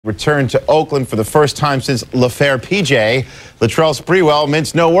Returned to Oakland for the first time since l'affaire PJ. Latrell Sprewell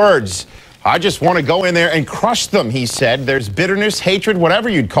minced no words. I just want to go in there and crush them, he said. There's bitterness, hatred, whatever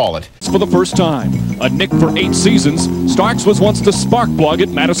you'd call it. For the first time, a Knick for 8 seasons, Starks was once the spark plug at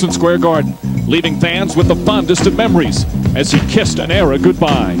Madison Square Garden, leaving fans with the fondest of memories as he kissed an era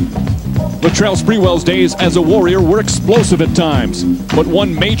goodbye. Latrell Sprewell's days as a Warrior were explosive at times, but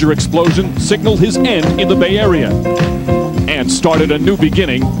one major explosion signaled his end in the Bay Area and started a new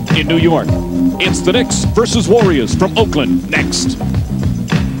beginning in New York. It's the Knicks versus Warriors from Oakland next.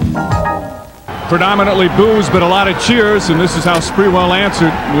 Predominantly boos, but a lot of cheers, and this is how Sprewell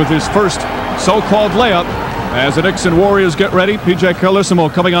answered with his first so-called layup. As the Knicks and Warriors get ready, PJ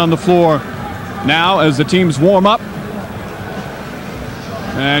Carlesimo coming on the floor now as the teams warm up.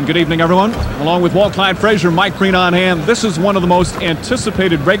 And good evening, everyone. Along with Walt, Clyde, Frazier, Mike Green on hand, this is one of the most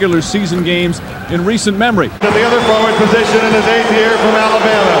anticipated regular season games in recent memory. To the other forward position in his 8th year from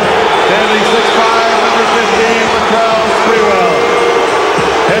Alabama, standing 6'5", number 15, Latrell Sprewell.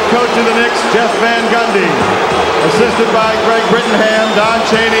 Head coach of the Knicks, Jeff Van Gundy. Assisted by Greg Brittenham, Don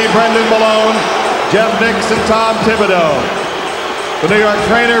Chaney, Brendan Malone, Jeff Nicks, and Tom Thibodeau. The New York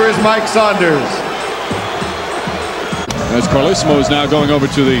trainer is Mike Saunders. As Carlesimo is now going over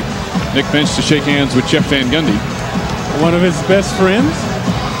to the Knick bench to shake hands with Jeff Van Gundy. One of his best friends.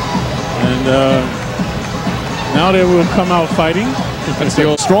 And now they will come out fighting. That's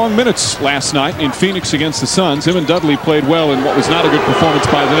the strong minutes last night in Phoenix against the Suns. Him and Dudley played well in what was not a good performance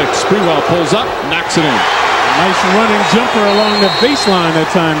by the Knicks. Sprewell pulls up, knocks it in. Nice running jumper along the baseline that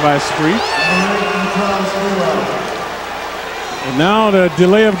time by Spree. And now the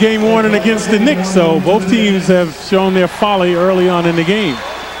delay of game warning against the Knicks, so both teams have shown their folly early on in the game.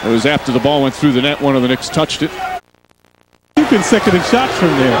 It was after the ball went through the net, one of the Knicks touched it. 2 consecutive shots from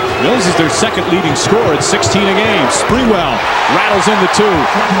there. Mills is their second leading scorer at 16 a game. Sprewell rattles in the 2.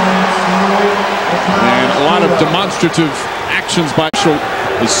 And a lot of demonstrative actions by Schultz.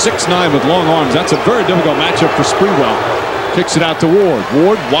 Is 6'9" with long arms. That's a very difficult matchup for Sprewell. Kicks it out to Ward.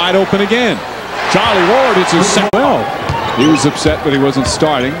 Ward wide open again. Charlie Ward, it's his second. Well, he was upset that he wasn't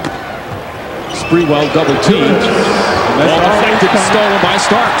starting. Sprewell double teamed. Ball deflected and stolen by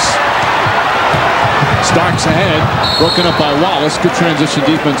Starks. Starks ahead, broken up by Wallace. Good transition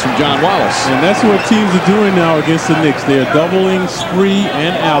defense from John Wallace. And that's what teams are doing now against the Knicks. They're doubling Spree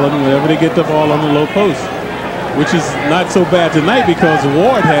and Allen whenever they get the ball on the low post, which is not so bad tonight because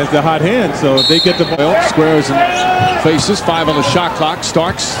Ward has the hot hand. So if they get the ball, squares and faces. 5 on the shot clock.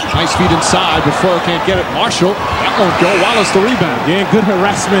 Starks, nice feet inside. Before can't get it. Marshall, that won't go. Wallace the rebound. Again, good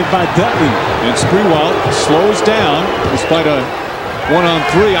harassment by Dudley. And Sprewell slows down despite a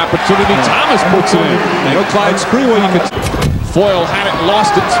 1-on-3 opportunity. Thomas puts it in. You know, Clyde Sprewell, you could. Foyle had it and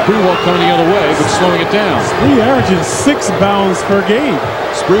lost it. Sprewell coming the other way, but slowing it down. Spree averaging 6 bounds per game.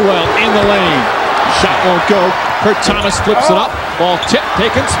 Sprewell in the lane. Shot won't go. Kurt Thomas flips it up. Ball tipped,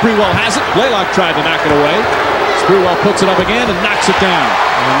 taken. Sprewell has it. Blaylock tried to knock it away. Sprewell puts it up again and knocks it down.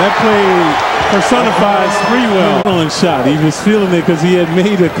 And that play personifies Sprewell. Shot. He was feeling it because he had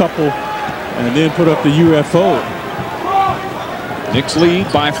made a couple and then put up the UFO. Knicks lead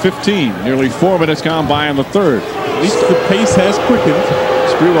by 15. Nearly 4 minutes gone by in the third. At least the pace has quickened.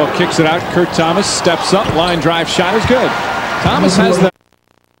 Sprewell kicks it out. Kurt Thomas steps up. Line drive shot is good. Thomas has the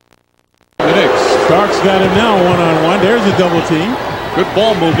Knicks. Starks got him now one-on-one. There's a double team. Good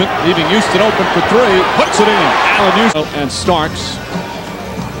ball movement, leaving Houston open for 3. Puts it in. Allen Houston and Starks.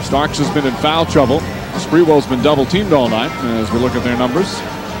 Starks has been in foul trouble. Sprewell's been double teamed all night as we look at their numbers.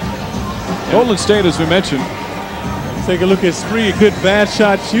 Golden State, as we mentioned. Let's take a look at Spree, a good bad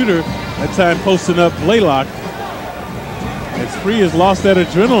shot shooter. That time posting up Blaylock. And Spree has lost that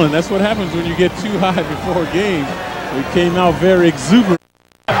adrenaline. That's what happens when you get too high before a game. He came out very exuberant.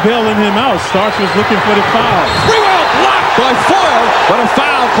 Bailing him out. Starks was looking for the foul. Sprewell blocked by Foyle, but a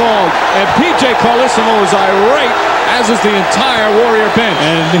foul called. And PJ Carlesimo is irate, as is the entire Warrior bench.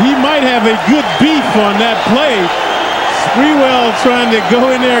 And he might have a good beef on that play. Sprewell trying to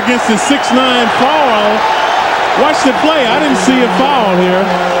go in there against the 6'9" foul. Watch the play. I didn't see a foul here.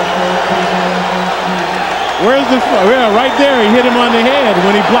 Where's the foul? Yeah, right there. He hit him on the head.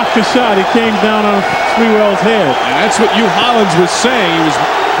 When he blocked the shot, he came down on Sprewell's head. And that's what Hugh Hollins was saying. He was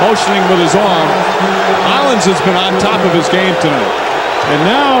motioning with his arm. Hollins has been on top of his game tonight. And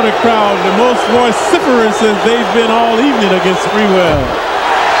now the crowd, the most vociferous as they've been all evening against Sprewell.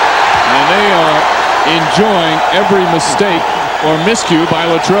 And they are enjoying every mistake or miscue by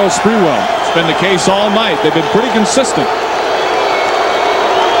Latrell Sprewell. It's been the case all night. They've been pretty consistent.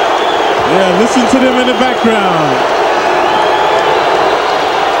 Yeah, listen to them in the background.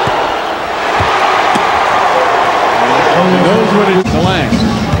 He knows what it is. The lane.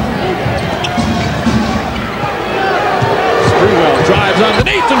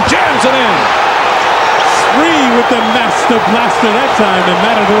 underneath and jams it in. Spree with the master blaster that time, and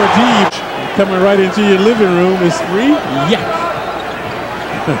Matador deep. Coming right into your living room is Spree. Yeah.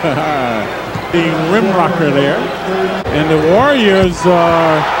 Being rim rocker there. And the Warriors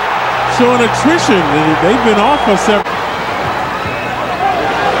are showing attrition. They've been off for several.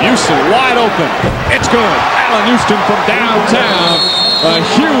 Houston wide open. It's good. Allen Houston from downtown. A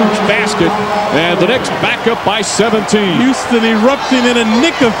huge basket. And the Knicks back up by 17. Houston erupting in a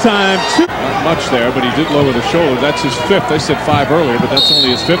nick of time. Not much there, but he did lower the shoulder. That's his fifth. They said 5 earlier, but that's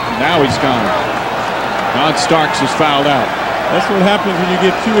only his fifth. Now he's gone. John Starks is fouled out. That's what happens when you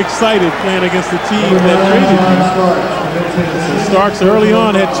get too excited playing against the team that traded you. So Starks early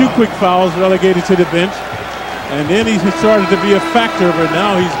on had 2 quick fouls relegated to the bench. And then he started to be a factor, but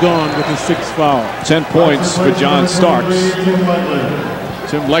now he's gone with his 6th foul. 10 points for John Starks.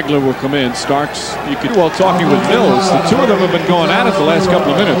 Tim Legler will come in. Starks, you could, while talking with Mills, the 2 of them have been going at it the last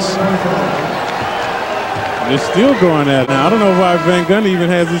couple of minutes. They're still going at it now. I don't know why Van Gundy even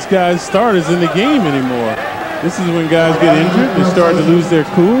has these guys starters in the game anymore. This is when guys get injured. They start to lose their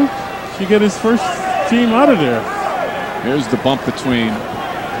cool. He get his first team out of there. Here's the bump between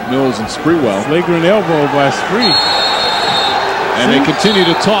Mills and Sprewell. Flagrant elbow by Spree. And they continue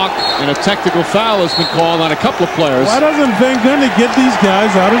to talk, and a technical foul has been called on a couple of players. Why doesn't Van Gundy get these guys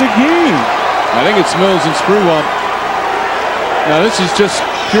out of the game? I think it's Mills and Sprewell. Now this is just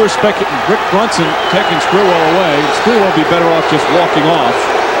pure speculation. Rick Brunson taking Sprewell away. Sprewell will be better off just walking off.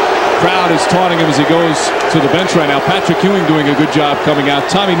 Crowd is taunting him as he goes to the bench right now. Patrick Ewing doing a good job coming out.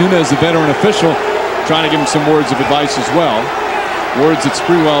 Tommy Nunez, the veteran official, trying to give him some words of advice as well. Words that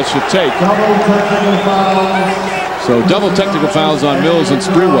Sprewell should take. So double technical fouls on Mills and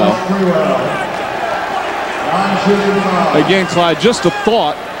Sprewell. Again, Clyde, just a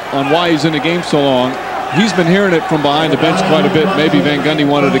thought on why he's in the game so long. He's been hearing it from behind the bench quite a bit. Maybe Van Gundy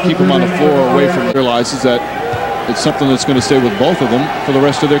wanted to keep him on the floor away from him. Realizes that it's something that's going to stay with both of them for the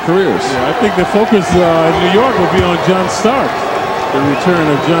rest of their careers. Yeah, I think the focus in New York will be on John Starks. The return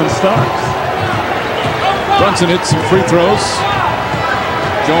of John Starks. Brunson hits some free throws.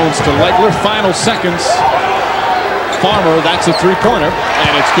 Jones to Legler, final seconds. Farmer, that's a 3-pointer,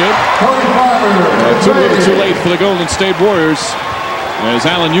 and it's good. Too little too late for the Golden State Warriors, as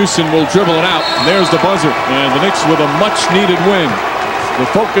Allen Houston will dribble it out. There's the buzzer, and the Knicks with a much-needed win. The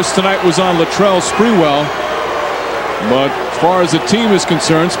focus tonight was on Latrell Sprewell, but as far as the team is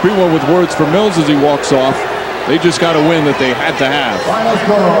concerned, Sprewell with words for Mills as he walks off. They just got a win that they had to have.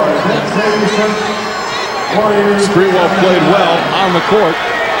 Sprewell played well on the court,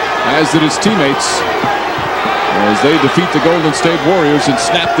 as did his teammates, as they defeat the Golden State Warriors and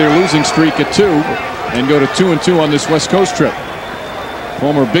snap their losing streak at 2 and go to 2-2 on this West Coast trip.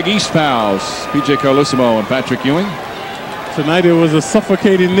 Former Big East pals, P.J. Carlesimo and Patrick Ewing. Tonight it was a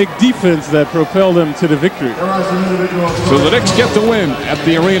suffocating Knick defense that propelled them to the victory. So the Knicks get the win at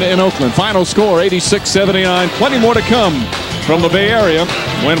the arena in Oakland. Final score 86-79. Plenty more to come from the Bay Area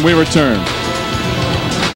when we return.